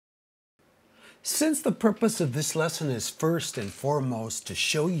Since the purpose of this lesson is first and foremost to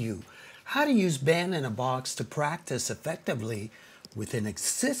show you how to use Band in a Box to practice effectively with an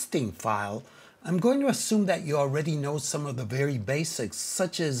existing file, I'm going to assume that you already know some of the very basics,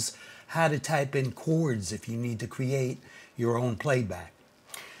 such as how to type in chords if you need to create your own playback.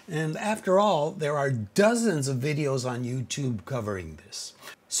 And after all, there are dozens of videos on YouTube covering this.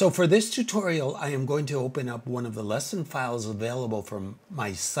 So for this tutorial, I am going to open up one of the lesson files available from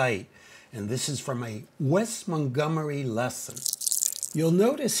my site, and this is from a Wes Montgomery lesson. You'll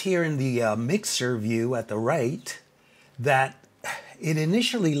notice here in the mixer view at the right that it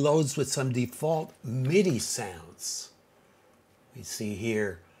initially loads with some default MIDI sounds. We see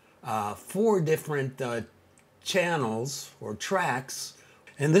here 4 different channels or tracks.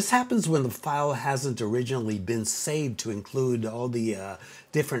 And this happens when the file hasn't originally been saved to include all the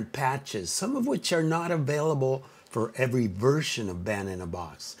different patches, some of which are not available for every version of Band in a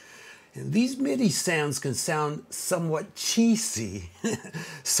Box. And these MIDI sounds can sound somewhat cheesy.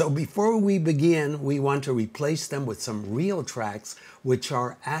 So before we begin, we want to replace them with some real tracks, which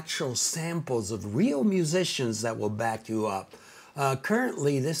are actual samples of real musicians that will back you up.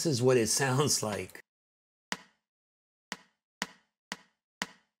 Currently, this is what it sounds like.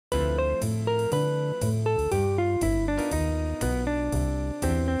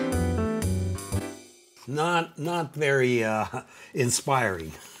 Not very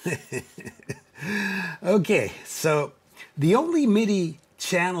inspiring. Okay, so the only MIDI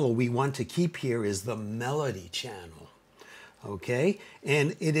channel we want to keep here is the melody channel. Okay,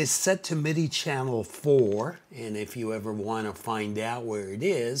 and it is set to MIDI channel 4, and if you ever want to find out where it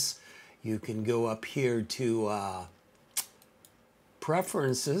is, you can go up here to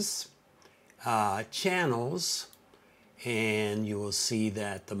Preferences, Channels, and you will see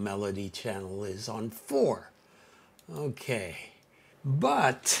that the melody channel is on 4. Okay,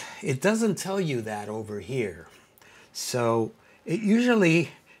 but it doesn't tell you that over here. So it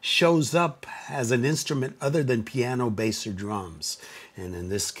usually shows up as an instrument other than piano, bass, or drums. And in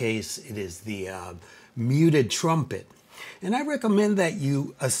this case, it is the muted trumpet. And I recommend that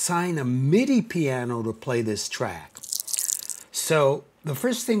you assign a MIDI piano to play this track. So the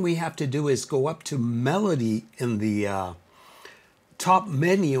first thing we have to do is go up to Melody in the top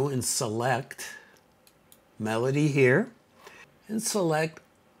menu and select Melody here, and select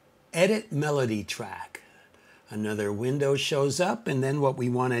Edit Melody Track. Another window shows up, and then what we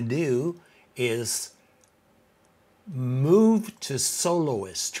want to do is move to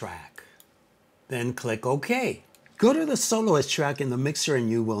Soloist Track. Then click OK. Go to the Soloist Track in the mixer and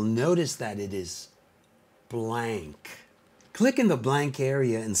you will notice that it is blank. Click in the blank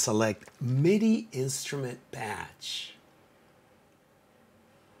area and select MIDI Instrument Patch.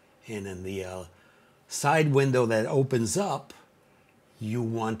 And in the side window that opens up, you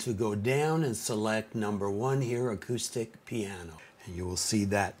want to go down and select number 1 here, Acoustic Piano. And you will see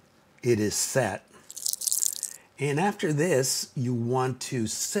that it is set. And after this, you want to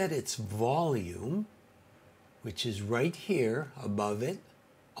set its volume, which is right here above it,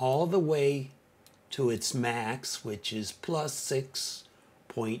 all the way to its max, which is plus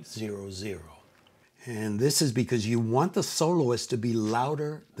 6.00. And this is because you want the soloist to be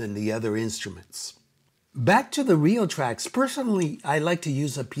louder than the other instruments. Back to the real tracks. Personally, I like to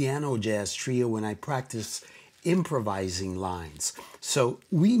use a piano jazz trio when I practice improvising lines. So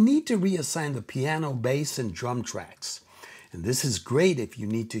we need to reassign the piano, bass, and drum tracks. And this is great if you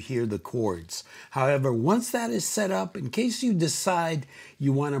need to hear the chords. However, once that is set up, in case you decide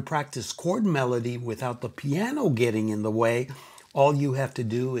you want to practice chord melody without the piano getting in the way, all you have to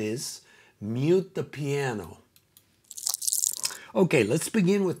do is mute the piano. Okay, let's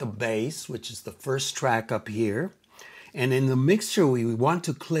begin with the bass, which is the first track up here. And in the mixer, we want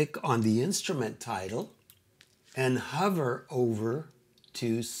to click on the instrument title and hover over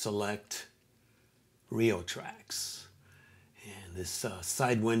to select Real Tracks. And this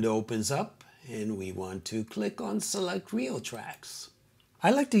side window opens up, and we want to click on Select Real Tracks.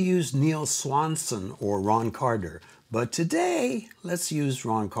 I like to use Neil Swanson or Ron Carter, but today, let's use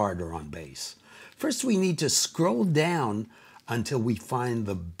Ron Carter on bass. First, we need to scroll down until we find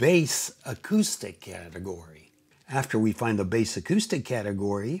the bass acoustic category. After we find the bass acoustic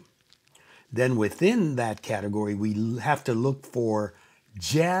category, then within that category, we have to look for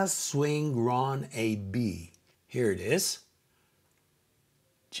Jazz Swing Ron AB. Here it is.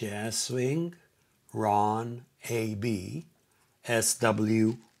 Jazz Swing Ron AB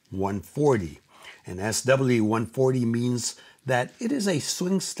SW140. And SW140 means that it is a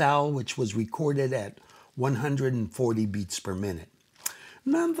swing style which was recorded at 140 beats per minute.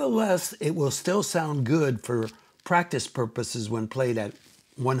 Nonetheless, it will still sound good for practice purposes when played at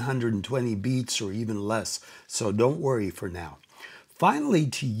 120 beats or even less, so don't worry for now. Finally,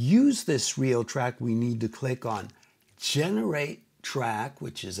 to use this reel track, we need to click on Generate Track,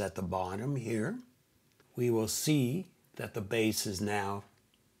 which is at the bottom here. We will see that the bass is now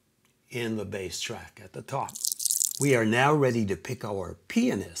in the bass track at the top. We are now ready to pick our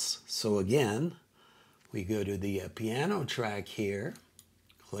pianist. So again, we go to the piano track here,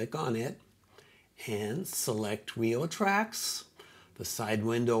 click on it, and select Reel Tracks. The side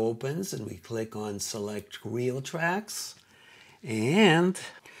window opens and we click on Select Reel Tracks. And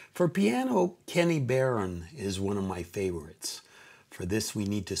for piano, Kenny Barron is one of my favorites. For this, we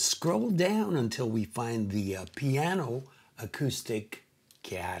need to scroll down until we find the piano acoustic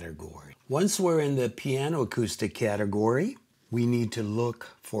category. Once we're in the piano acoustic category, we need to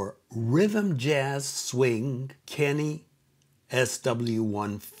look for Rhythm Jazz Swing Kenny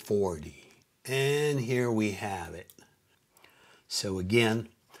SW140. And here we have it. So again,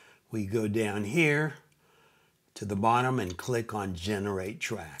 we go down here to the bottom and click on Generate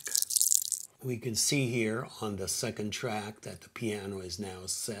Track. We can see here on the second track that the piano is now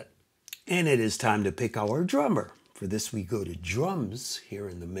set. And it is time to pick our drummer. For this, we go to Drums here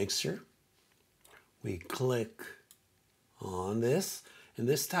in the mixer. We click on this, and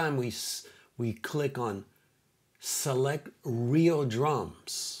this time we click on Select Reel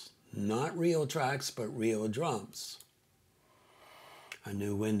Drums. Not reel tracks, but reel drums. A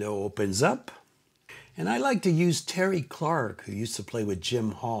new window opens up. And I like to use Terry Clark, who used to play with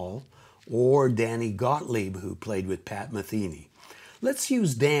Jim Hall, or Danny Gottlieb, who played with Pat Metheny. Let's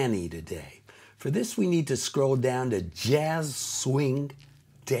use Danny today. For this, we need to scroll down to Jazz Swing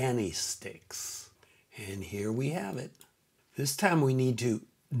Danny Sticks. And here we have it. This time we need to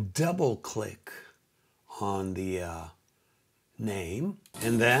double click on the name,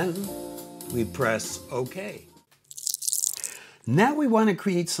 and then we press OK. Now we want to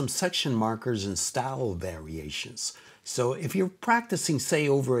create some section markers and style variations. So if you're practicing, say,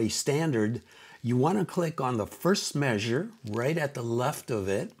 over a standard, you want to click on the first measure right at the left of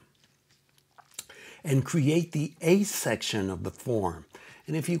it and create the A section of the form.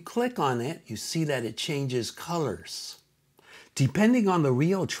 And if you click on it, you see that it changes colors. Depending on the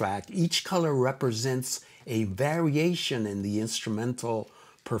reel track, each color represents a variation in the instrumental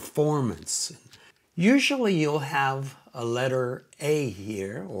performance. Usually you'll have a letter A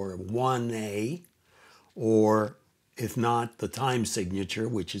here, or 1A, or if not, the time signature,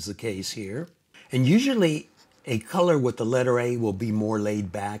 which is the case here. And usually a color with the letter A will be more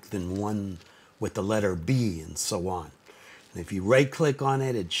laid back than one with the letter B, and so on. And if you right-click on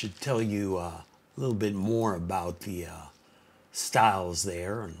it, it should tell you a little bit more about the styles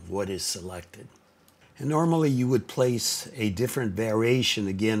there and what is selected. And normally you would place a different variation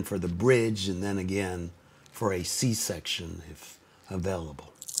again for the bridge and then again for a C section if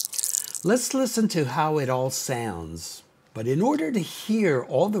available. Let's listen to how it all sounds. But in order to hear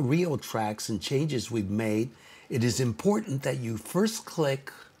all the reel tracks and changes we've made, it is important that you first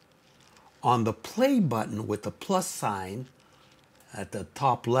click on the play button with the plus sign at the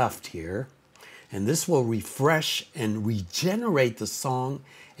top left here. And this will refresh and regenerate the song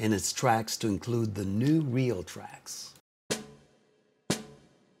and its tracks to include the new reel tracks.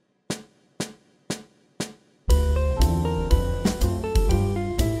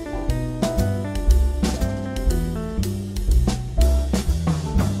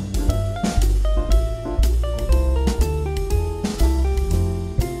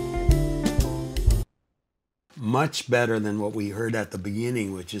 Much better than what we heard at the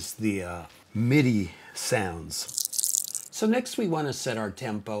beginning, which is the MIDI sounds. So next we want to set our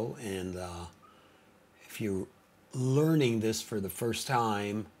tempo, and if you're learning this for the first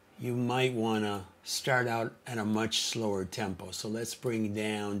time, you might want to start out at a much slower tempo. So let's bring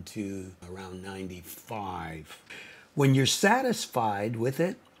down to around 95. When you're satisfied with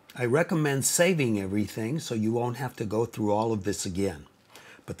it, I recommend saving everything so you won't have to go through all of this again.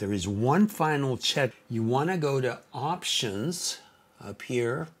 But there is one final check. You want to go to Options up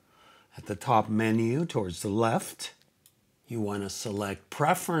here at the top menu towards the left. You want to select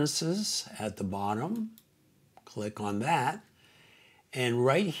Preferences at the bottom. Click on that. And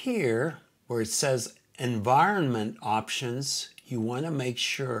right here where it says Environment Options, you want to make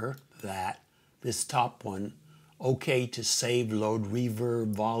sure that this top one, OK to save, load,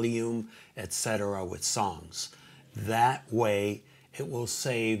 reverb, volume, etc. with songs. That way it will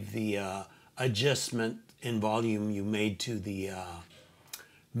save the adjustment in volume you made to the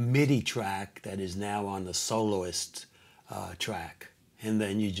MIDI track that is now on the soloist track. And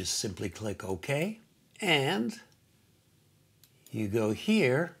then you just simply click OK, and you go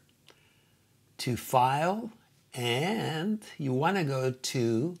here to File And you want to go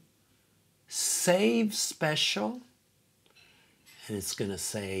to Save Special, and it's going to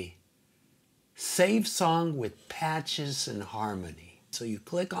say Save Song with Patches and Harmony. So you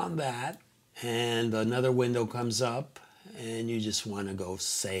click on that, and another window comes up, and you just want to go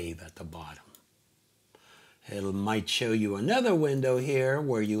Save at the bottom. It might show you another window here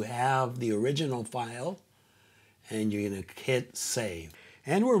where you have the original file, and you're going to hit Save.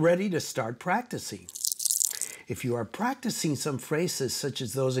 And we're ready to start practicing. If you are practicing some phrases such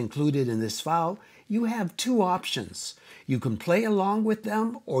as those included in this file, you have two options. You can play along with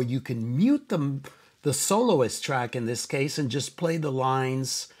them, or you can mute the soloist track in this case, and just play the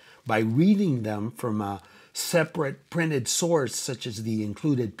lines by reading them from a separate printed source such as the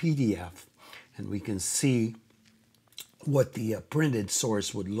included PDF. And we can see what the printed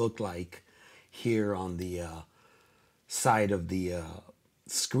source would look like here on the side of the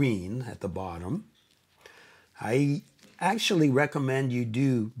screen at the bottom. I actually recommend you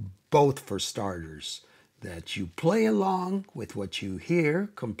do both for starters, that you play along with what you hear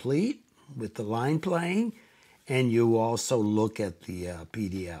complete with the line playing, and you also look at the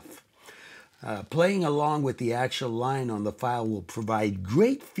PDF. Playing along with the actual line on the file will provide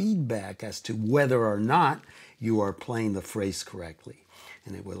great feedback as to whether or not you are playing the phrase correctly,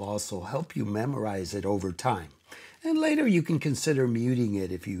 and it will also help you memorize it over time. And later you can consider muting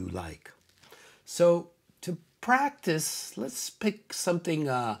it if you like. So to practice, let's pick something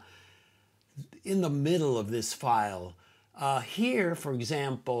in the middle of this file. Here, for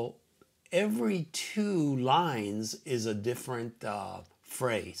example, every 2 lines is a different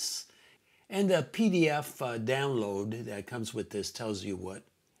phrase. And the PDF download that comes with this tells you what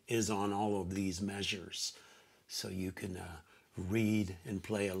is on all of these measures. So you can read and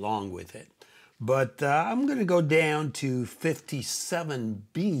play along with it. But I'm going to go down to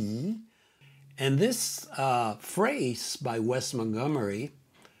 57B. And this phrase by Wes Montgomery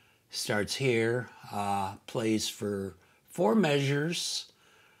starts here, plays for 4 measures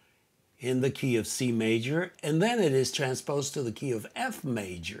in the key of C major, and then it is transposed to the key of F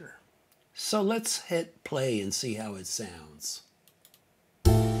major. So let's hit play and see how it sounds.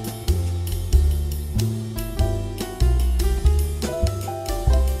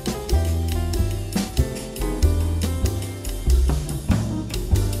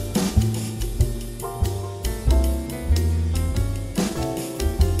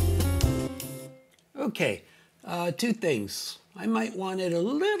 Okay, 2 things. I might want it a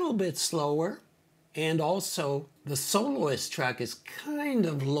little bit slower, and also the soloist track is kind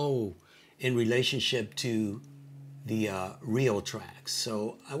of low in relationship to the real tracks.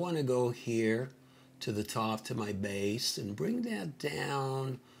 So I want to go here to the top to my bass and bring that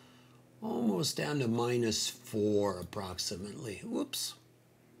down, almost down to -4 approximately. Whoops.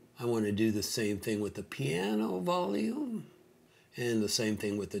 I want to do the same thing with the piano volume and the same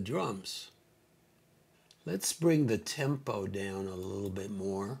thing with the drums. Let's bring the tempo down a little bit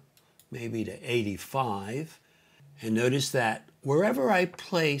more, maybe to 85. And notice that wherever I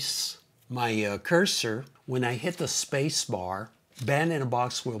place my cursor, when I hit the space bar, Band in a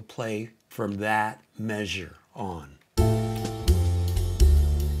Box will play from that measure on.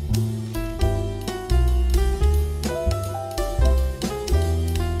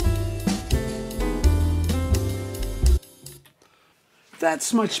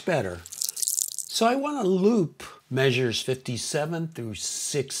 That's much better. So I want to loop measures 57 through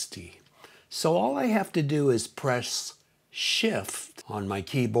 60. So all I have to do is press Shift on my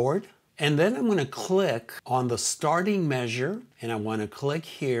keyboard, and then I'm going to click on the starting measure, and I want to click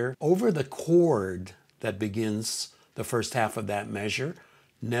here over the chord that begins the first half of that measure.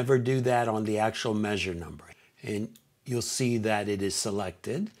 Never do that on the actual measure number. And you'll see that it is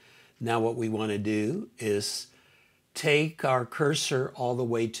selected. Now what we want to do is take our cursor all the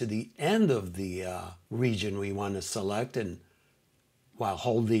way to the end of the region we want to select, and while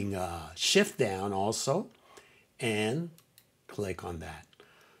holding Shift down also, and click on that.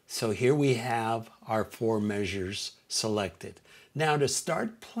 So here we have our 4 measures selected. Now to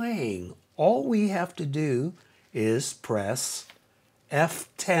start playing, all we have to do is press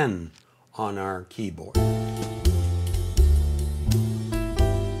F10 on our keyboard.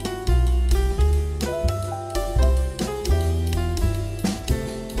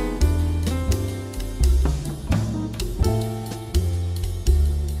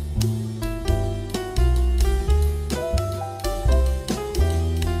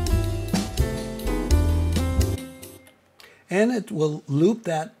 And it will loop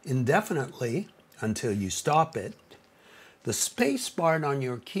that indefinitely until you stop it. The space bar on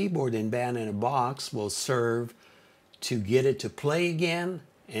your keyboard in Band in a Box will serve to get it to play again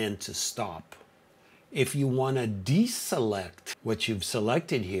and to stop. If you want to deselect what you've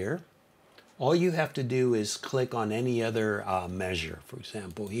selected here, all you have to do is click on any other measure, for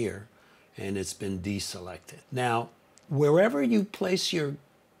example here, and it's been deselected. Now, wherever you place your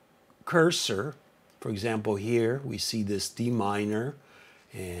cursor, for example here, we see this D minor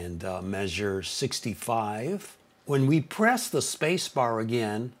and measure 65. When we press the space bar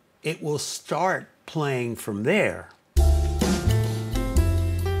again, it will start playing from there.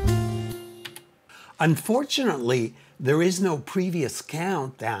 Unfortunately, there is no previous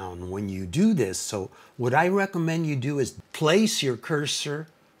countdown when you do this, so what I recommend you do is place your cursor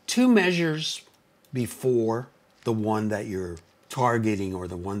 2 measures before the one that you're targeting or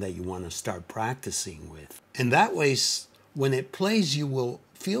the one that you want to start practicing with. And that way, when it plays, you will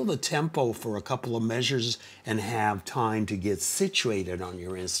feel the tempo for a couple of measures and have time to get situated on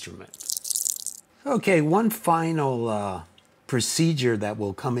your instrument. Okay, one final procedure that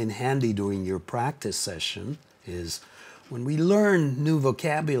will come in handy during your practice session is when we learn new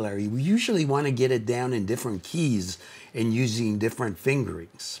vocabulary, we usually want to get it down in different keys and using different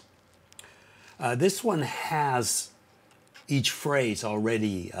fingerings. This one has each phrase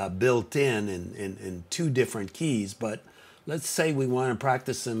already built in 2 different keys, but let's say we want to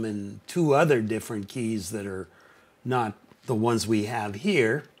practice them in 2 other different keys that are not the ones we have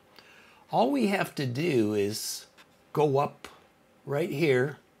here. All we have to do is go up right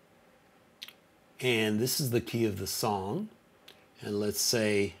here, and this is the key of the song, and let's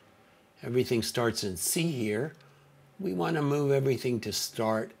say everything starts in C here. We want to move everything to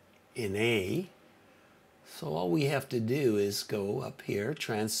start in A. So all we have to do is go up here,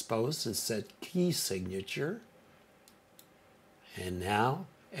 transpose, and set key signature. And now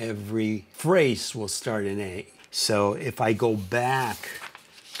every phrase will start in A. So if I go back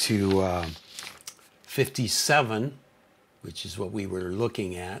to 57, which is what we were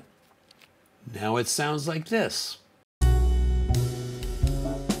looking at, now it sounds like this.